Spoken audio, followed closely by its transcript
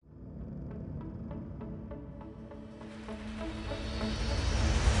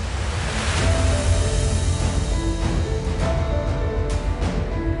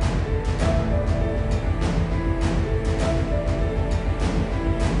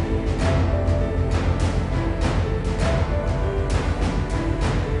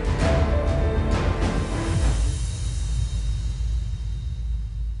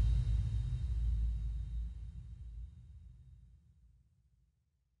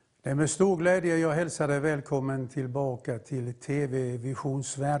Det är med stor glädje jag hälsar dig välkommen tillbaka till TV Vision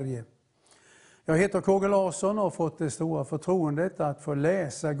Sverige. Jag heter KG Larsson och har fått det stora förtroendet att få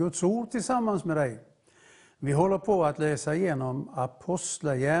läsa Guds ord tillsammans med dig. Vi håller på att läsa igenom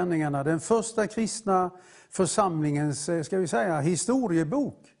Apostlagärningarna, den första kristna församlingens,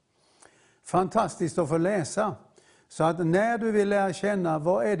 historiebok. Fantastiskt att få läsa. Så att när du vill lära känna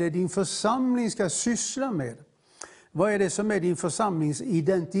vad är det din församling ska syssla med, vad är det som är din församlings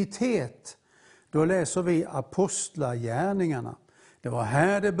identitet, då läser vi Apostlagärningarna. Det var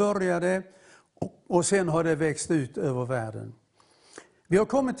här det började och sen har det växt ut över världen. Vi har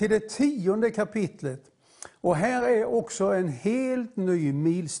kommit till det 10:e kapitlet och här är också en helt ny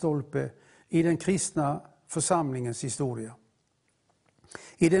milstolpe i den kristna församlingens historia.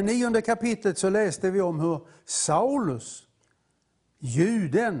 I det 9:e kapitlet så läste vi om hur Saulus,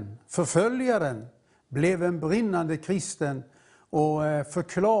 juden, förföljaren, blev en brinnande kristen och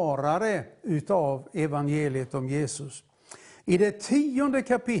förklarare utav evangeliet om Jesus. I det 10:e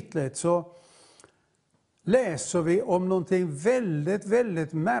kapitlet så läser vi om någonting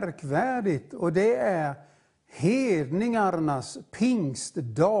väldigt märkvärdigt, och det är hedningarnas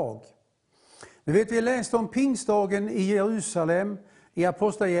pingstdag. Du vet, vi läste om pingstdagen i Jerusalem i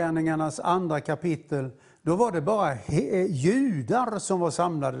Apostlagärningarnas 2 kapitel. Då var det bara judar som var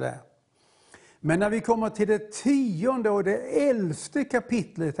samlade där. Men när vi kommer till det 10:e och det 11:e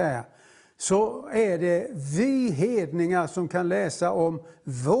kapitlet här, så är det vi hedningar som kan läsa om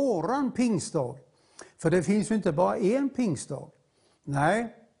våran pingstdag. För det finns ju inte bara en pingstdag.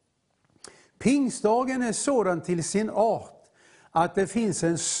 Nej, pingstdagen är sådan till sin art att det finns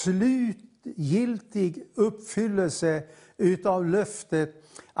en slutgiltig uppfyllelse utav löftet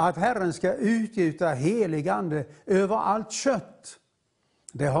att Herren ska utgjuta helig ande över allt kött.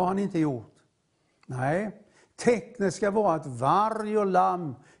 Det har han inte gjort. Nej, tecknet ska vara att varg och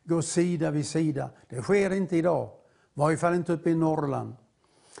lamm går sida vid sida. Det sker inte idag, i varje fall inte uppe i Norrland.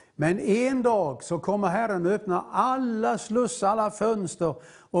 Men en dag så kommer Herren öppna alla slussar, alla fönster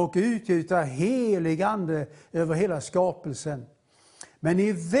och utgjuta helig ande över hela skapelsen. Men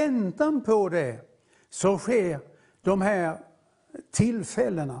i väntan på det så sker de här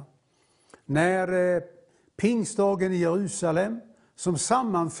tillfällena när pingstdagen i Jerusalem, som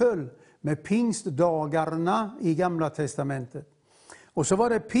sammanföll med pingstdagarna i Gamla testamentet. Och så var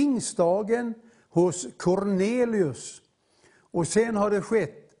det pingstdagen hos Cornelius. Och sen har det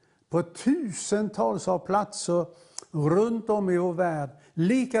skett på tusentals av platser runt om i vår värld.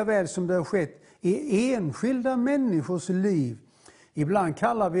 Lika väl som det har skett i enskilda människors liv. Ibland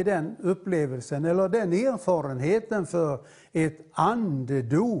kallar vi den upplevelsen eller den erfarenheten för ett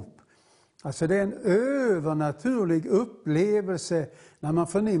andedop. Alltså det är en övernaturlig upplevelse när man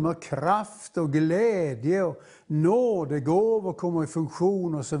förnimmer kraft och glädje och nådegåvor kommer i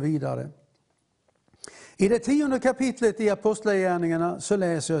funktion och så vidare. I det 10:e kapitlet i Apostlagärningarna så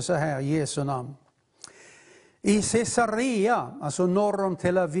läser jag så här, Jesu namn. I Caesarea, alltså norr om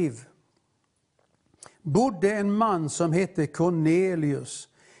Tel Aviv, bodde en man som hette Cornelius,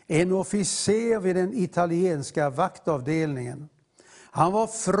 en officer vid den italienska vaktavdelningen. Han var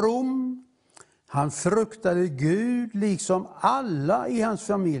from, han fruktade Gud liksom alla i hans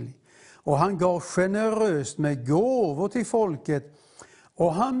familj, och han gav generöst med gåvor till folket,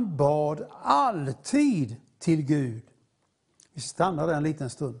 och han bad alltid till Gud. Vi stannar där en liten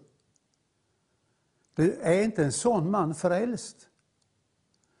stund. Du, är inte en sån man frälst?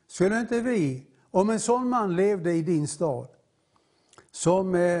 Skulle inte vi, om en sån man levde i din stad,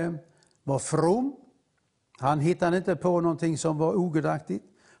 som var from, han hittade inte på någonting som var ogudaktigt,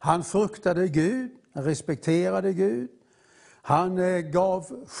 han fruktade Gud, han respekterade Gud, han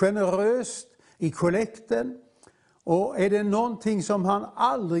gav generöst i kollekten, och är det någonting som han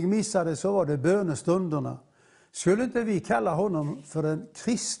aldrig missade så var det bönestunderna. Skulle inte vi kalla honom för en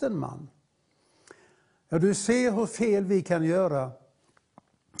kristen man? Ja, du ser hur fel vi kan göra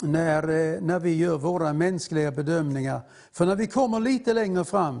när vi gör våra mänskliga bedömningar. För när vi kommer lite längre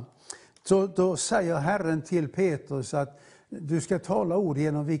fram då säger Herren till Petrus att du ska tala ord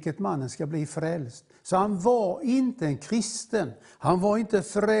genom vilket mannen ska bli frälst. Så han var inte en kristen, han var inte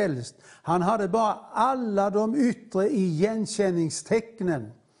frälst. Han hade bara alla de yttre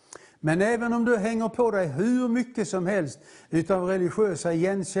igenkänningstecknen. Men även om du hänger på dig hur mycket som helst utav religiösa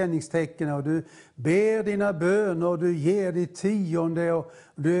igenkänningstecken, och du ber dina böner och du ger ditt tionde och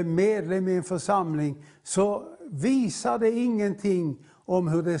du är medlem i en församling, så visar det ingenting om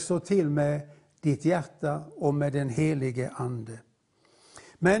hur det står till med ditt hjärta och med den helige ande.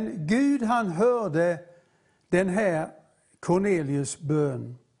 Men Gud, han hörde den här Cornelius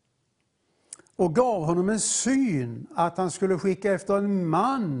bön. och gav honom en syn att han skulle skicka efter en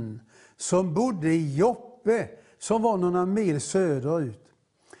man som bodde i Joppe, som var några mil söderut.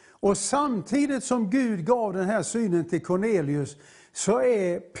 Och samtidigt som Gud gav den här synen till Cornelius, så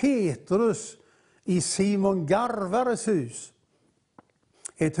är Petrus i Simon Garvares hus.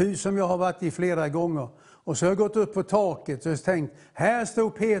 Ett hus som jag har varit i flera gånger. Och så har jag gått upp på taket och tänkt, här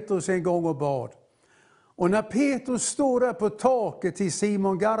stod Petrus en gång och bad. Och när Petrus står där på taket till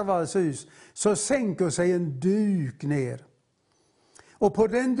Simon Garvares hus, så sänker sig en duk ner. Och på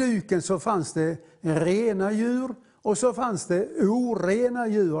den duken så fanns det rena djur och så fanns det orena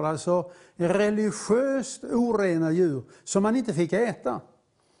djur, alltså religiöst orena djur som man inte fick äta.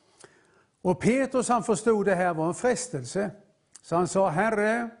 Och Petrus, han förstod det här var en frestelse. Så han sa,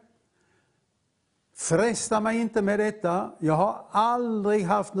 Herre, fresta mig inte med detta. Jag har aldrig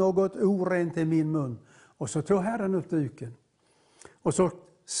haft något orent i min mun. Och så tog Herren upp duken. Och så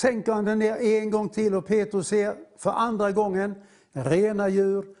sänker han den ner en gång till och Petrus ser för andra gången rena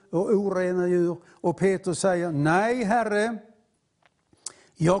djur och orena djur. Och Petrus säger, nej Herre,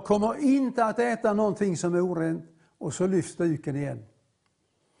 jag kommer inte att äta någonting som är orent. Och så lyfts duken igen.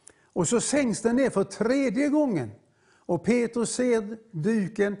 Och så sänks den ner för tredje gången. Och Petrus ser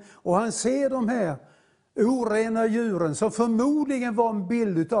duken och han ser de här orena djuren som förmodligen var en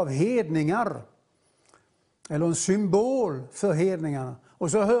bild av hedningar. Eller en symbol för hedningarna.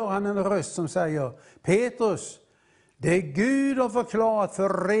 Och så hör han en röst som säger, Petrus, det Gud har förklarat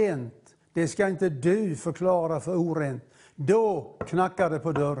för rent, det ska inte du förklara för orent. Då knackar det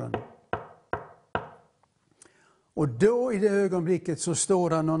på dörren. Och då i det ögonblicket så står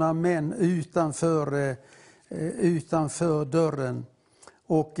det några män utanför dörren.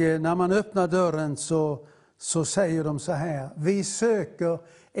 Och när man öppnar dörren så säger de så här, vi söker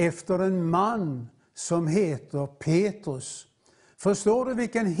efter en man som heter Petrus. Förstår du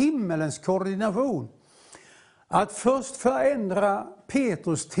vilken himmelens koordination? Att först förändra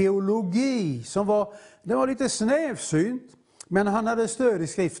Petrus teologi, det var lite snävsynt, men han hade stöd i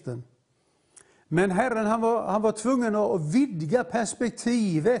skriften. Men Herren han var tvungen att vidga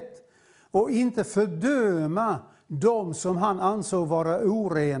perspektivet och inte fördöma de som han ansåg vara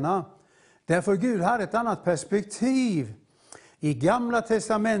orena. Därför Gud hade ett annat perspektiv. I Gamla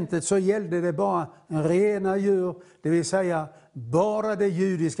testamentet så gällde det bara rena djur, det vill säga bara det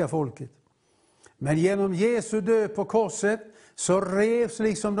judiska folket. Men genom Jesu död på korset så revs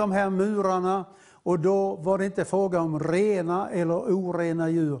liksom de här murarna och då var det inte fråga om rena eller orena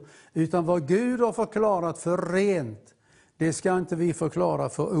djur. Utan vad Gud har förklarat för rent, det ska inte vi förklara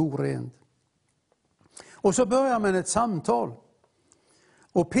för orent. Och så börjar man ett samtal.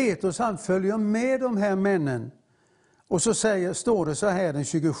 Och Petrus han följer med de här männen. Och så står det så här den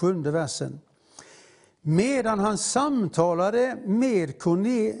 27 versen. Medan han samtalade med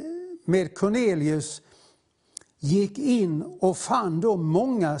Cornelius gick in och fann då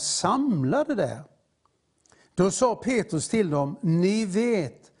många samlade där. Då sa Petrus till dem, ni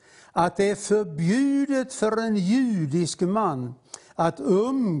vet att det är förbjudet för en judisk man att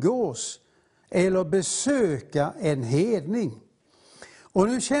umgås eller besöka en hedning. Och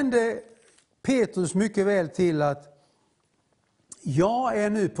nu kände Petrus mycket väl till att jag är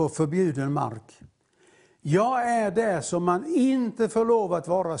nu på förbjuden mark. Jag är där som man inte får lov att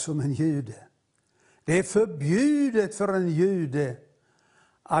vara som en jude. Det är förbjudet för en jude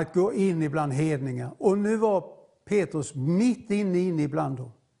att gå in ibland hedningar. Och nu var Petrus mitt inne ibland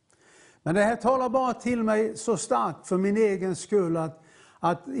dem. Men det här talar bara till mig så starkt för min egen skull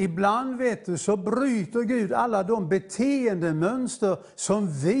att ibland vet du så bryter Gud alla de beteendemönster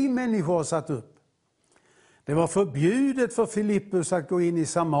som vi människor har satt upp. Det var förbjudet för Filippus att gå in i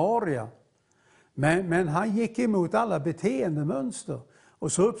Samaria. Men han gick emot alla beteendemönster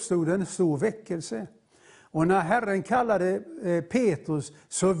och så uppstod en stor väckelse. Och när Herren kallade Petrus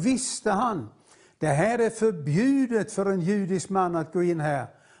så visste han, det här är förbjudet för en judisk man att gå in här.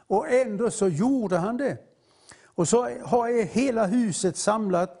 Och ändå så gjorde han det. Och så har hela huset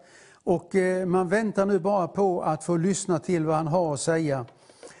samlat och man väntar nu bara på att få lyssna till vad han har att säga.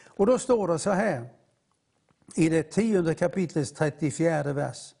 Och då står det så här i det 10:e kapitlets 34:e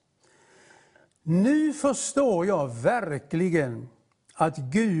vers. Nu förstår jag verkligen att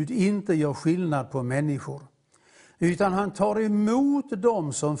Gud inte gör skillnad på människor, utan han tar emot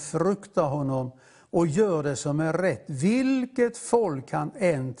dem som fruktar honom och gör det som är rätt, vilket folk han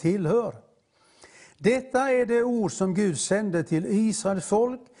än tillhör. Detta är det ord som Gud sände till Israels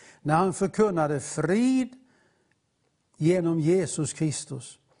folk när han förkunnade frid genom Jesus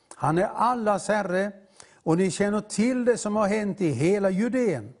Kristus. Han är allas Herre och ni känner till det som har hänt i hela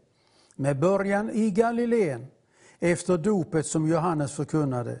Judeen, med början i Galileen, efter dopet som Johannes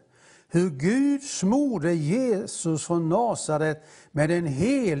förkunnade. hur Gud smorde Jesus från Nasaret med den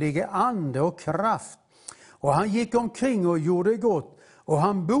helige ande och kraft. Och han gick omkring och gjorde gott, och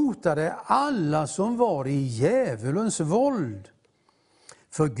han botade alla som var i djävulens våld.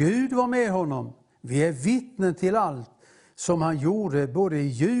 För Gud var med honom. Vi är vittnen till allt som han gjorde både i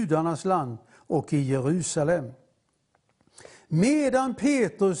judarnas land och i Jerusalem. Medan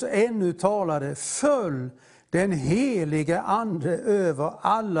Petrus ännu talade föll den helige ande över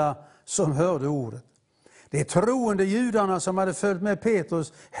alla som hörde ordet. De troende judarna som hade följt med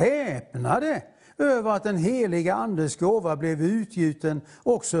Petrus häpnade över att den heliga andes gåva blev utgjuten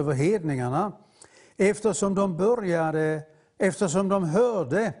också över hedningarna, eftersom de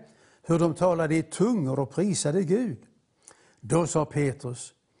hörde hur de talade i tungor och prisade Gud. Då sa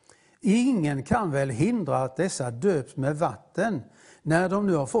Petrus: ingen kan väl hindra att dessa döps med vatten, när de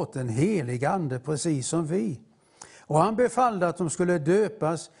nu har fått en helig ande precis som vi. Och han befallde att de skulle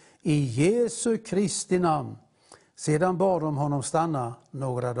döpas i Jesu Kristi namn. Sedan bad de honom stanna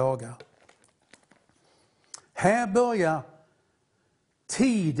några dagar. Här börjar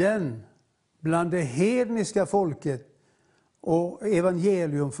tiden bland det hedniska folket och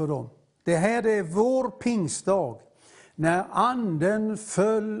evangelium för dem. Det här är vår pingstdag, när anden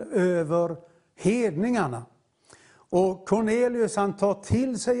föll över hedningarna. Och Cornelius, han tar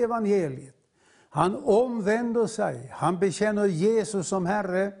till sig evangeliet. Han omvänder sig, han bekänner Jesus som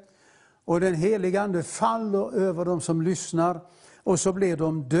Herre, och den heliga ande faller över dem som lyssnar, och så blir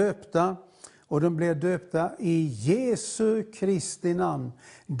de döpta. Och de blev döpta i Jesu Kristi namn.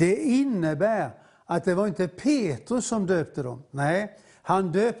 Det innebär att det var inte Petrus som döpte dem. Nej,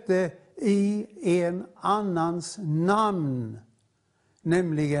 han döpte i en annans namn.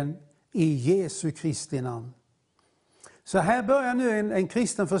 Nämligen i Jesu Kristi namn. Så här börjar nu en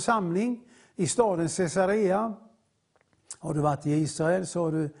kristen församling i staden Caesarea. Har du varit i Israel så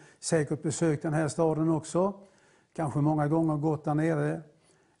har du säkert besökt den här staden också. Kanske många gånger gått där nere.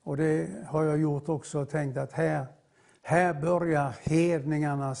 Och det har jag gjort också och tänkt att här börjar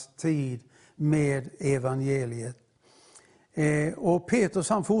hedningarnas tid med evangeliet. Och Petrus,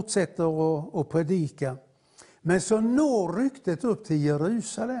 han fortsätter att predika. Men så når ryktet upp till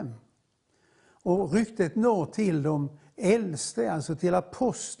Jerusalem. Och ryktet når till de äldste, alltså till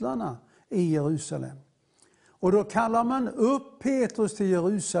apostlarna i Jerusalem. Och då kallar man upp Petrus till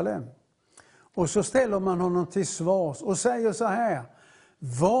Jerusalem. Och så ställer man honom till svars och säger så här: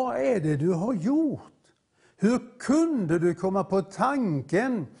 vad är det du har gjort? Hur kunde du komma på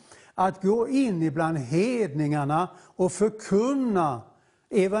tanken att gå in ibland hedningarna och förkunna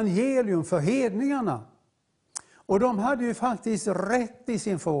evangelium för hedningarna? Och de hade ju faktiskt rätt i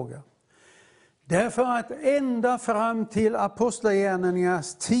sin fråga. Därför att ända fram till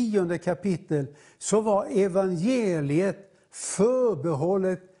Apostlagärningarnas 10:e kapitel så var evangeliet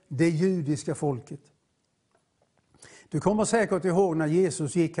förbehållet det judiska folket. Du kommer säkert ihåg när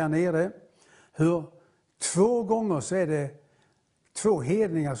Jesus gick här nere, hur 2 gånger så är det 2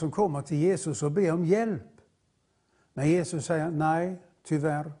 hedningar som kommer till Jesus och ber om hjälp. Men Jesus säger: nej,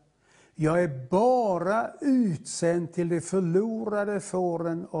 tyvärr. Jag är bara utsänd till de förlorade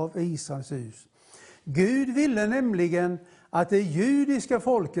fåren av Israels hus. Gud ville nämligen att det judiska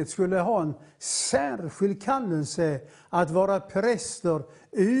folket skulle ha en särskild kallelse att vara präster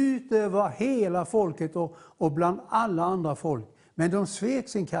utöver hela folket och bland alla andra folk. Men de svek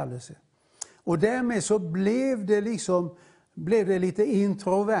sin kallelse. Och därmed så blev det lite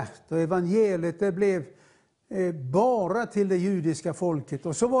introvert, och evangeliet det blev bara till det judiska folket.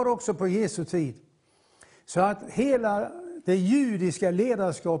 Och så var det också på Jesu tid. Så att hela det judiska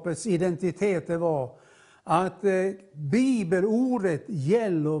ledarskapets identitet var att bibelordet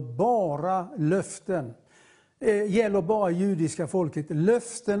gäller bara löften. Gäller bara judiska folket.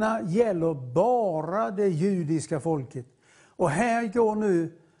 Löftena gäller bara det judiska folket. Och här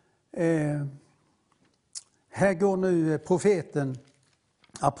går nu profeten,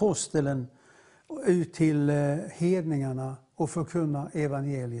 aposteln, ut till hedningarna och förkunnar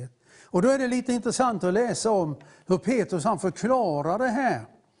evangeliet. Och då är det lite intressant att läsa om hur Petrus han förklarar det här.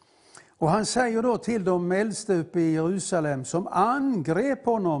 Och han säger då till de äldste uppe i Jerusalem som angrep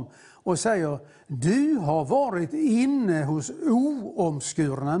honom och säger: du har varit inne hos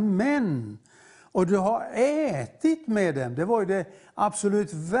oomskurna män och du har ätit med dem. Det var ju det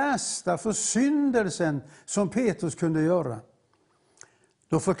absolut värsta försyndelsen som Petrus kunde göra.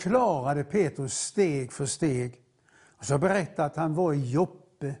 Då förklarade Petrus steg för steg. Och så berättade att han var i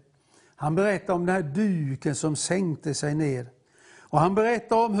Joppe. Han berättade om den här duken som sänkte sig ner. Och han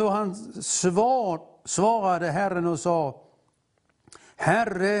berättade om hur han svarade Herren och sa: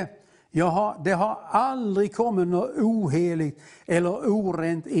 Herre, Det har aldrig kommit något oheligt eller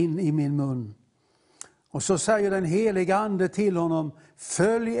orent in i min mun. Och så säger den heliga ande till honom,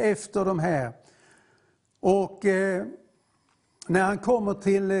 följ efter de här. Och när han kommer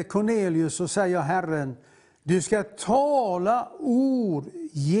till Cornelius så säger Herren, du ska tala ord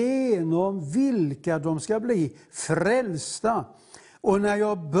genom vilka de ska bli frälsta. Och när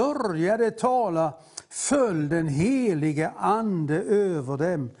jag började tala föll den helige ande över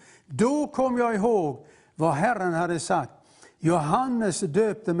dem. Då kom jag ihåg vad Herren hade sagt. Johannes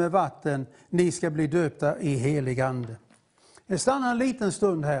döpte med vatten, ni ska bli döpta i helig ande. Jag stannar en liten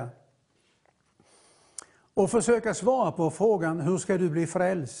stund här och försöka svara på frågan, hur ska du bli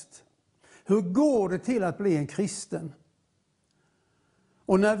frälst? Hur går det till att bli en kristen?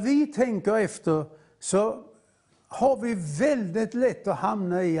 Och när vi tänker efter så har vi väldigt lätt att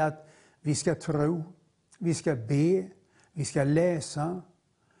hamna i att vi ska tro, vi ska be, vi ska läsa,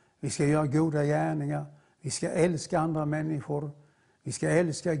 vi ska göra goda gärningar, vi ska älska andra människor, vi ska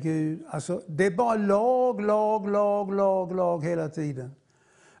älska Gud. Alltså det är bara lag hela tiden.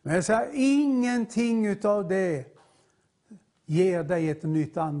 Men jag säger, ingenting utav det ger dig ett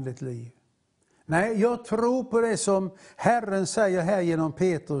nytt andligt liv. Nej, jag tror på det som Herren säger här genom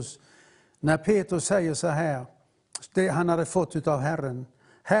Petrus. När Petrus säger så här, det han hade fått utav Herren.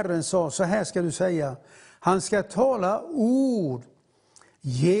 Herren sa, så här ska du säga, han ska tala ord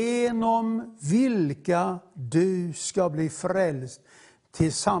genom vilka du ska bli frälst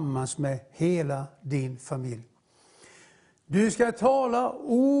tillsammans med hela din familj. Du ska tala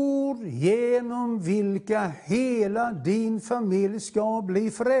ord genom vilka hela din familj ska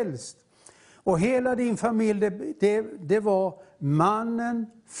bli frälst. Och hela din familj, det var mannen,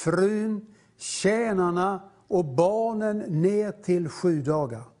 frun, tjänarna och barnen ner till 7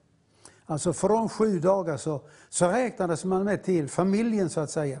 dagar. Alltså från 7 dagar så räknades man med till familjen så att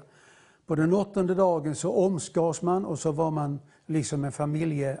säga. På den 8:e dagen så omskars man och så var man liksom en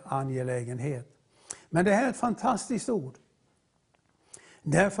familjeangelägenhet. Men det här är ett fantastiskt ord.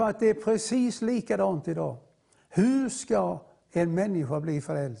 Därför att det är precis likadant idag. Hur ska en människa bli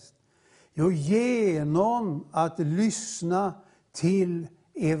frälst? Jo, genom att lyssna till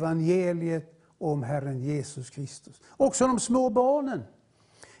evangeliet om Herren Jesus Kristus. Också de små barnen.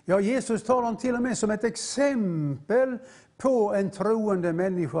 Ja, Jesus talar om till och med som ett exempel på en troende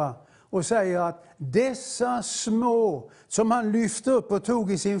människa och säger att dessa små som han lyfte upp och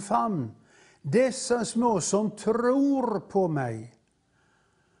tog i sin famn, dessa små som tror på mig.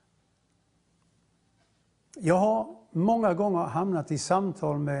 Jag har många gånger hamnat i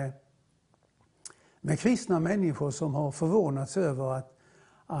samtal med kristna människor som har förvånats över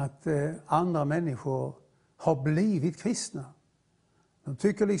att andra människor har blivit kristna. De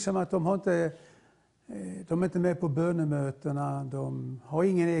tycker liksom att de är inte med på bönemötena, de har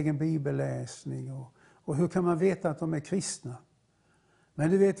ingen egen bibelläsning. Och hur kan man veta att de är kristna? Men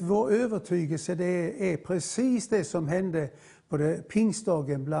du vet, vår övertygelse det är precis det som hände på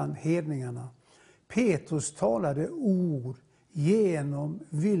pingstdagen bland hedningarna. Petrus talade ord genom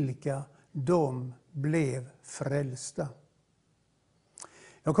vilka de blev frälsta.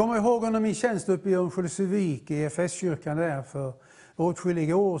 Jag kommer ihåg under min tjänst uppe i Örnsköldsvik i EFS-kyrkan där för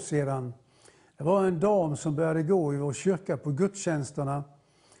åtskilliga år sedan. Det var en dam som började gå i vår kyrka på gudstjänsterna.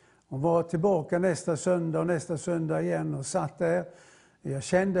 Hon var tillbaka nästa söndag och nästa söndag igen och satt där. Jag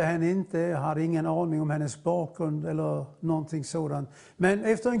kände henne inte, jag hade ingen aning om hennes bakgrund eller någonting sådant. Men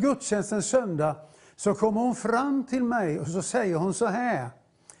efter en gudstjänst en söndag så kommer hon fram till mig och så säger hon så här.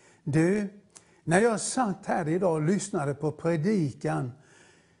 Du, när jag satt här idag och lyssnade på predikan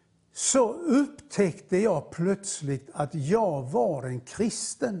så upptäckte jag plötsligt att jag var en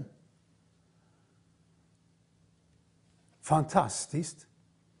kristen. Fantastiskt.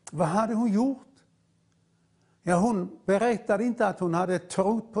 Vad hade hon gjort? Ja, hon berättade inte att hon hade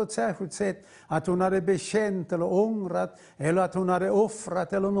trott på ett särskilt sätt, att hon hade bekänt eller ångrat eller att hon hade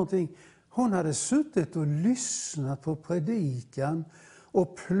offrat eller någonting. Hon hade suttit och lyssnat på predikan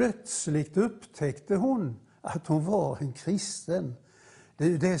och plötsligt upptäckte hon att hon var en kristen.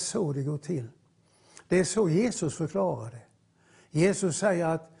 Det är så det går till. Det är så Jesus förklarade. Jesus säger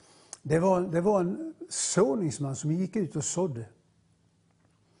att det var en såningsman som gick ut och sådde.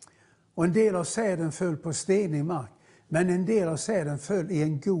 Och en del av säden föll på stenig mark, men en del av säden föll i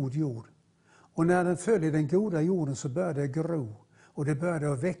en god jord. Och när den föll i den goda jorden så började det gro och det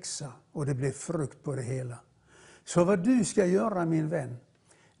började att växa och det blev frukt på det hela. Så vad du ska göra, min vän,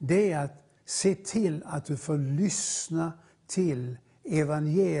 det är att se till att du får lyssna till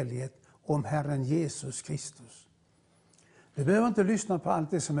evangeliet om Herren Jesus Kristus. Du behöver inte lyssna på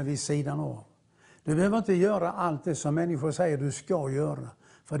allt det som är vid sidan av. Du behöver inte göra allt det som människor säger du ska göra.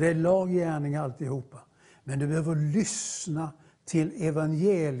 För det är laggärning alltihopa. Men du behöver lyssna till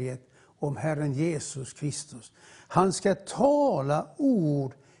evangeliet om Herren Jesus Kristus. Han ska tala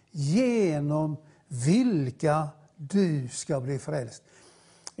ord genom vilka du ska bli frälst.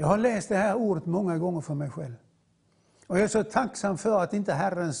 Jag har läst det här ordet många gånger för mig själv. Och jag är så tacksam för att inte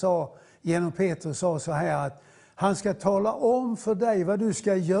Herren sa, genom Petrus sa så här, att han ska tala om för dig vad du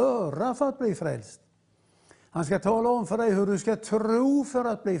ska göra för att bli frälst. Han ska tala om för dig hur du ska tro för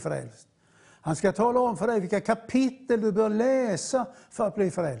att bli frälst. Han ska tala om för dig vilka kapitel du bör läsa för att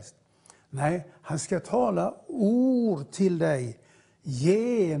bli frälst. Nej, han ska tala ord till dig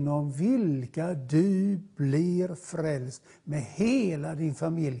genom vilka du blir frälst med hela din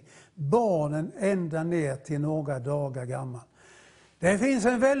familj. Barnen ända ner till några dagar gammal. Det finns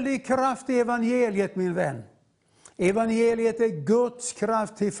en väldig kraft i evangeliet, min vän. Evangeliet är Guds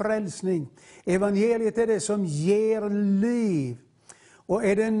kraft till frälsning. Evangeliet är det som ger liv. Och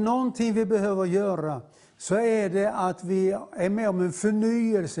är det någonting vi behöver göra, så är det att vi är med om en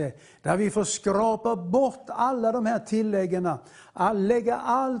förnyelse där vi får skrapa bort alla de här tilläggen, lägga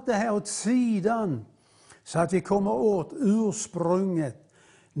allt det här åt sidan så att vi kommer åt ursprunget,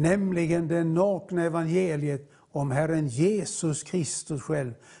 nämligen det nakna evangeliet om Herren Jesus Kristus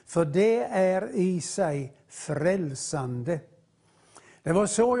själv. För det är i sig frälsande. Det var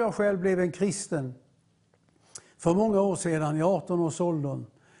så jag själv blev en kristen för många år sedan, i 18-årsåldern,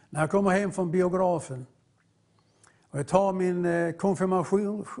 när jag kommer hem från biografen. Och jag tar min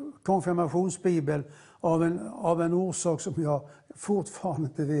konfirmationsbibel av en orsak som jag fortfarande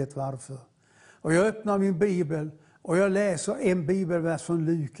inte vet varför. Och jag öppnar min bibel och jag läser en bibelvers från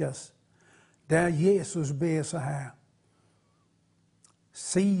Lukas, där Jesus ber så här: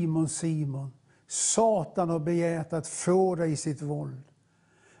 Simon, Simon, Satan har begärt att få dig i sitt våld.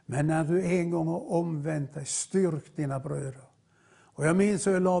 Men när du en gång har omvänt dig, styrk dina bröder. Och jag minns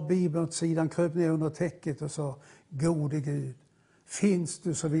hur jag la Bibeln åt sidan, kröp ner under täcket och sa: Gode Gud, finns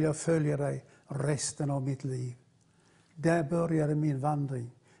du så vill jag följa dig resten av mitt liv. Där började min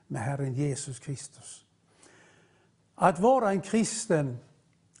vandring med Herren Jesus Kristus. Att vara en kristen,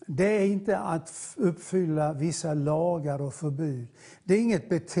 det är inte att uppfylla vissa lagar och förbud. Det är inget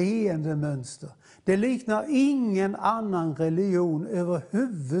beteendemönster. Det liknar ingen annan religion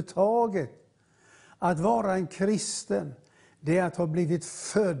överhuvudtaget. Att vara en kristen, det är att ha blivit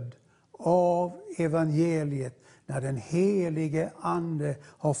född av evangeliet, när den helige ande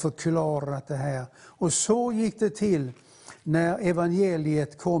har förklarat det här. Och så gick det till när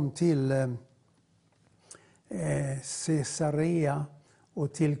evangeliet kom till Caesarea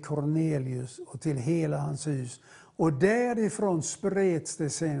och till Cornelius och till hela hans hus. Och därifrån spreds det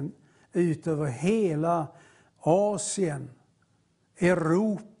sen ut över hela Asien,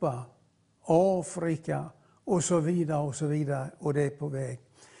 Europa, Afrika och så vidare och så vidare. Och det är på väg.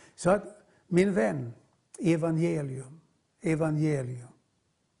 Så att, min vän, evangelium.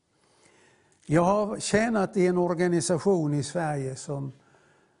 Jag har tjänat i en organisation i Sverige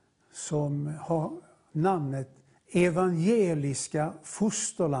som har namnet Evangeliska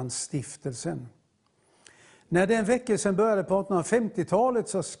Fosterlandsstiftelsen. När den väckelsen började på 1850-talet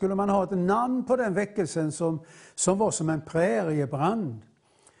så skulle man ha ett namn på den väckelsen som var som en präriebrand.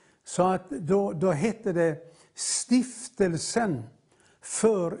 Så att då hette det Stiftelsen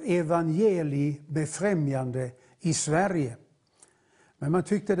för evangeliebefrämjande i Sverige. Men man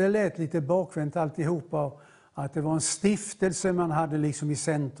tyckte det lät lite bakvänt alltihopa, att det var en stiftelse man hade liksom i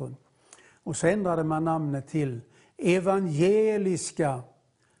centrum. Och så ändrade man namnet till Evangeliska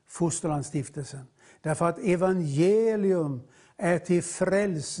Fosterlandsstiftelsen. Därför att evangelium är till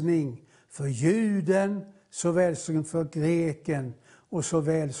frälsning för juden såväl som för greken och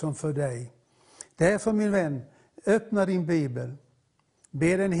såväl som för dig. Därför, min vän, öppna din bibel.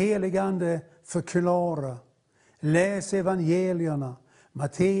 Be den helige ande förklara. Läs evangelierna.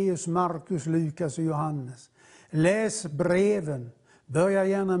 Matteus, Markus, Lukas och Johannes. Läs breven. Börja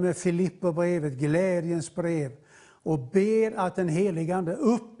gärna med Filipperbrevet, glädjens brev. Och be att den helige ande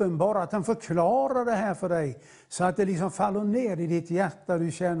uppenbara, att han förklarar det här för dig. Så att det liksom faller ner i ditt hjärta.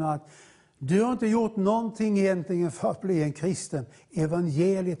 Du känner att du har inte gjort någonting egentligen för att bli en kristen.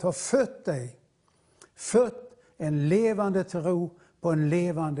 Evangeliet har fött dig. Fött en levande tro på en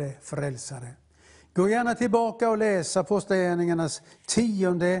levande frälsare. Gå gärna tillbaka och läs Apostlagärningarnas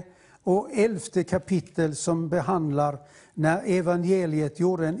 10:e och 11:e kapitel som behandlar när evangeliet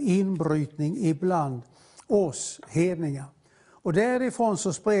gjorde en inbrytning ibland oss hedningar. Och därifrån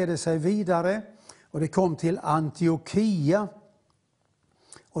så spred det sig vidare och det kom till Antiochia.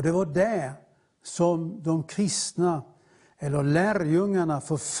 Och det var där som de kristna, eller lärjungarna,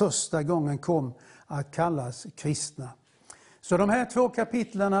 för första gången kom att kallas kristna. Så de här 2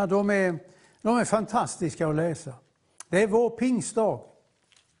 kapitlarna, de är fantastiska att läsa. Det är vår pingstdag.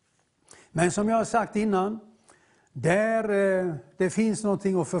 Men som jag har sagt innan, där det finns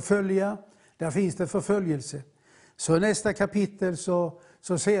någonting att förfölja, där finns det förföljelse. Så i nästa kapitel så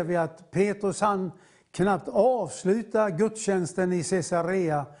ser vi att Petrus, han knappt avslutar gudstjänsten i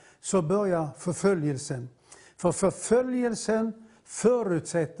Caesarea, så börjar förföljelsen. För förföljelsen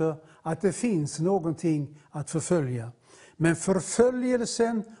förutsätter att det finns någonting att förfölja. Men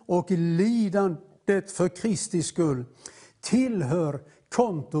förföljelsen och lidandet för Kristi skull tillhör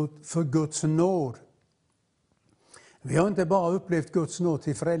kontot för Guds nåd. Vi har inte bara upplevt Guds nåd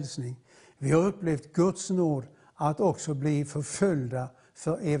till frälsning. Vi har upplevt Guds nåd att också bli förföljda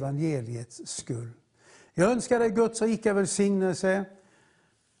för evangeliets skull. Jag önskar dig Guds rika välsignelse.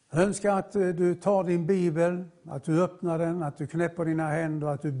 Jag önskar att du tar din bibel, att du öppnar den, att du knäpper dina händer,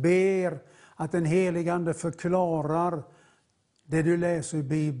 att du ber att den helige Ande förklarar det du läser i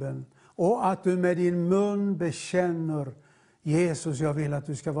Bibeln. Och att du med din mun bekänner: Jesus, jag vill att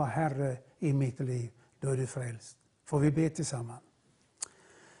du ska vara Herre i mitt liv. Då är du frälst. Får vi be tillsammans.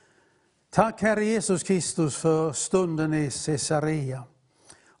 Tack Herre Jesus Kristus för stunden i Caesarea.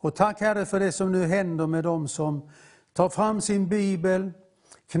 Och tack Herre för det som nu händer med dem som tar fram sin bibel,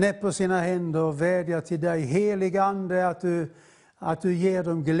 knäpper sina händer och vädjar till dig. Helige Ande, att du ger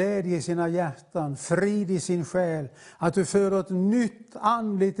dem glädje i sina hjärtan, frid i sin själ. Att du föder ett nytt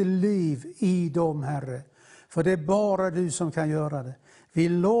andligt liv i dem, Herre. För det är bara du som kan göra det. Vi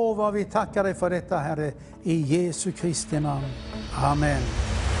lovar, vi tackar dig för detta, Herre, i Jesu Kristi namn. Amen.